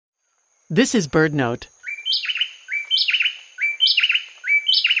This is BirdNote.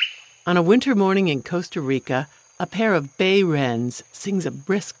 On a winter morning in Costa Rica, a pair of bay wrens sings a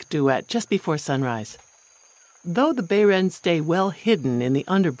brisk duet just before sunrise. Though the bay wrens stay well hidden in the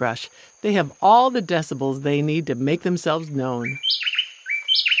underbrush, they have all the decibels they need to make themselves known.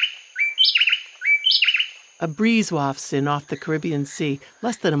 A breeze wafts in off the Caribbean Sea,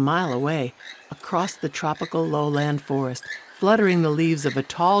 less than a mile away, across the tropical lowland forest, fluttering the leaves of a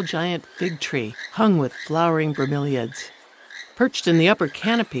tall giant fig tree hung with flowering bromeliads. Perched in the upper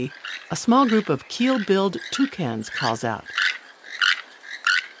canopy, a small group of keel-billed toucans calls out.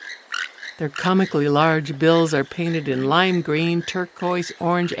 Their comically large bills are painted in lime green, turquoise,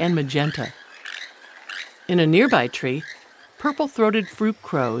 orange, and magenta. In a nearby tree, purple-throated fruit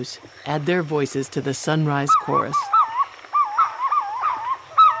crows add their voices to the sunrise chorus.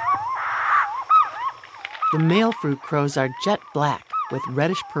 The male fruit crows are jet black with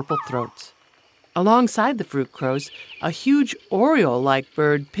reddish-purple throats. Alongside the fruit crows, a huge oriole-like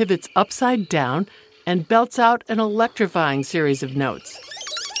bird pivots upside down and belts out an electrifying series of notes.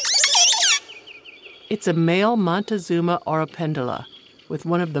 It's a male Montezuma oropendola with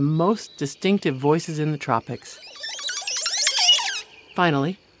one of the most distinctive voices in the tropics.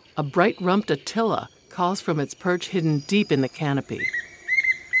 Finally, a bright-rumped attila calls from its perch hidden deep in the canopy.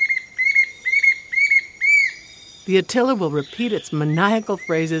 The attila will repeat its maniacal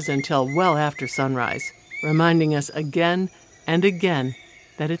phrases until well after sunrise, reminding us again and again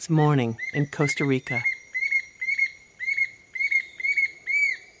that it's morning in Costa Rica.